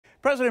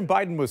President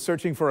Biden was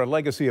searching for a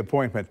legacy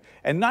appointment,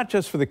 and not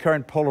just for the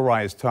current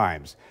polarized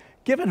times.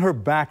 Given her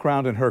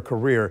background and her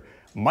career,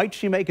 might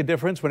she make a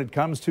difference when it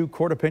comes to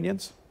court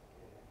opinions?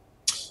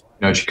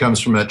 She comes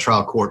from that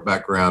trial court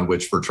background,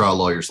 which for trial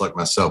lawyers like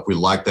myself, we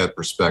like that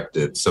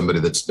perspective. Somebody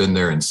that's been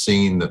there and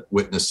seen the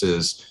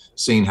witnesses,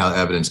 seen how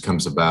evidence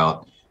comes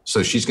about.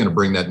 So she's going to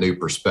bring that new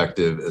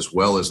perspective as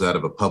well as that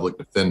of a public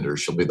defender.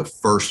 She'll be the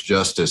first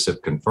justice,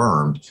 if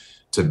confirmed,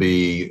 to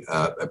be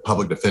a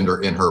public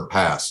defender in her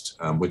past,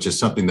 which is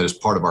something that is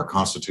part of our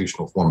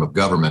constitutional form of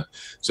government.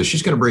 So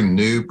she's going to bring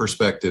new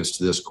perspectives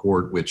to this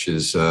court, which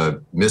is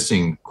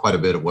missing quite a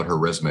bit of what her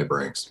resume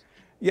brings.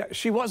 Yeah,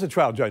 she was a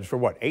trial judge for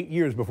what, 8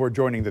 years before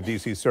joining the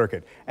D.C.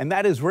 Circuit. And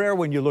that is rare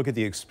when you look at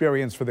the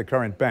experience for the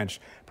current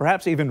bench.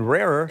 Perhaps even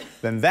rarer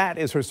than that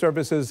is her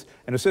service as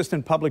an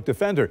assistant public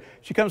defender.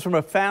 She comes from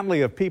a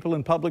family of people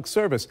in public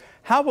service.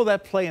 How will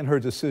that play in her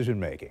decision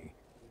making?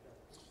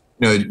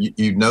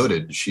 You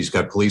noted she's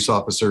got police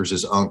officers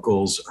as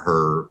uncles.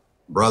 Her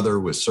brother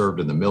was served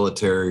in the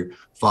military.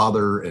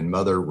 Father and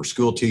mother were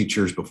school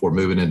teachers before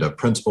moving into a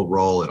principal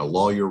role and a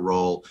lawyer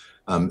role.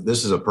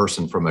 This is a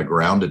person from a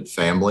grounded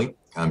family.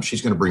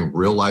 She's going to bring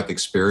real life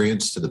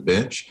experience to the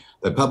bench.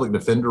 The public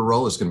defender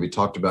role is going to be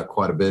talked about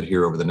quite a bit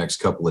here over the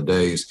next couple of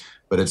days,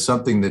 but it's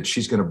something that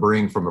she's going to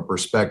bring from a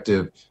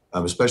perspective,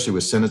 especially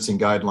with sentencing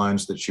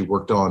guidelines that she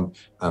worked on,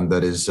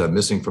 that is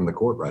missing from the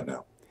court right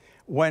now.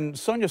 When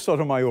Sonia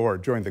Sotomayor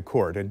joined the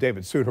court and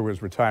David Souter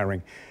was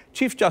retiring,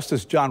 Chief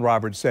Justice John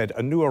Roberts said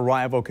a new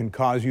arrival can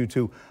cause you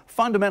to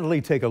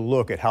fundamentally take a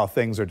look at how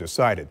things are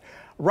decided.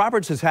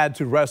 Roberts has had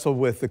to wrestle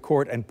with the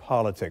court and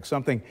politics,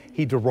 something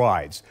he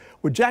derides.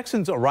 Would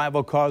Jackson's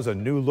arrival cause a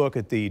new look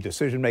at the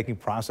decision-making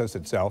process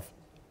itself?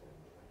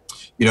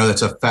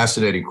 That's a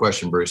fascinating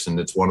question, Bruce, and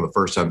it's one of the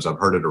first times I've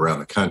heard it around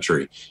the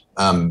country.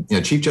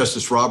 Chief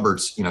Justice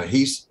Roberts,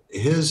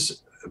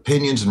 his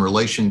opinions in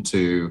relation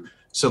to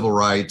civil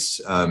rights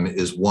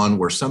is one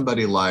where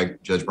somebody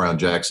like Judge Brown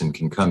Jackson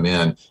can come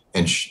in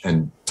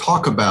and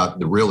talk about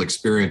the real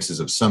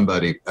experiences of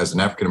somebody as an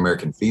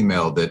African-American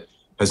female that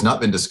has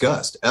not been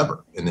discussed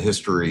ever in the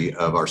history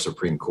of our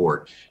Supreme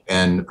Court.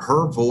 And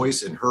her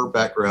voice and her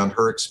background,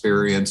 her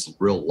experience,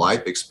 real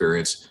life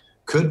experience,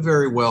 could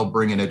very well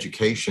bring an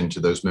education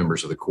to those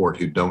members of the court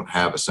who don't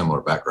have a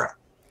similar background.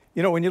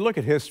 When you look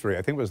at history,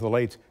 I think it was the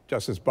late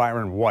Justice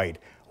Byron White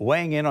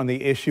weighing in on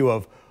the issue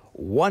of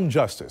one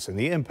justice and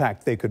the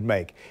impact they could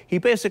make. He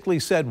basically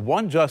said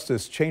one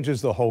justice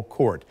changes the whole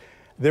court.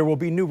 There will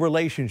be new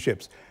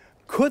relationships.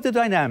 Could the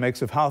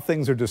dynamics of how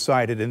things are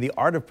decided in the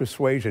art of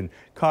persuasion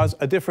cause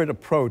a different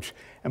approach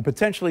and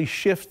potentially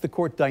shift the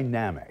court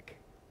dynamic?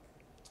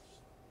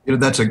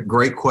 That's a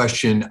great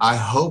question. I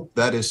hope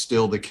that is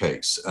still the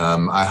case.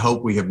 I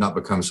hope we have not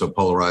become so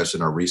polarized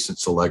in our recent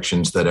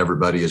selections that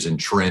everybody is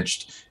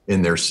entrenched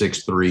in their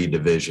 6-3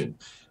 division.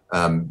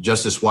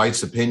 Justice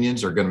White's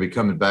opinions are going to be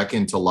coming back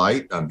into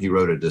light. He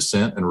wrote a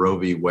dissent in Roe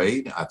v.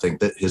 Wade. I think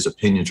that his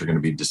opinions are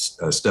going to be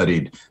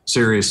studied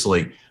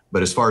seriously.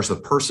 But as far as the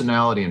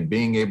personality and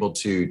being able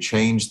to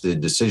change the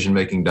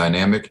decision-making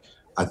dynamic,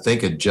 I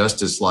think a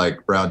justice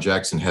like Brown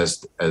Jackson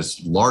has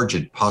as large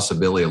a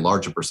possibility, a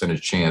larger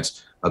percentage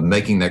chance of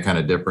making that kind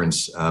of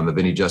difference of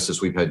any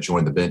justice we've had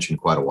join the bench in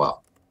quite a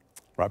while.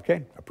 Rob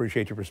Crain,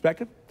 appreciate your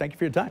perspective. Thank you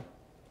for your time.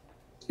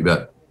 You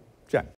bet. Jen.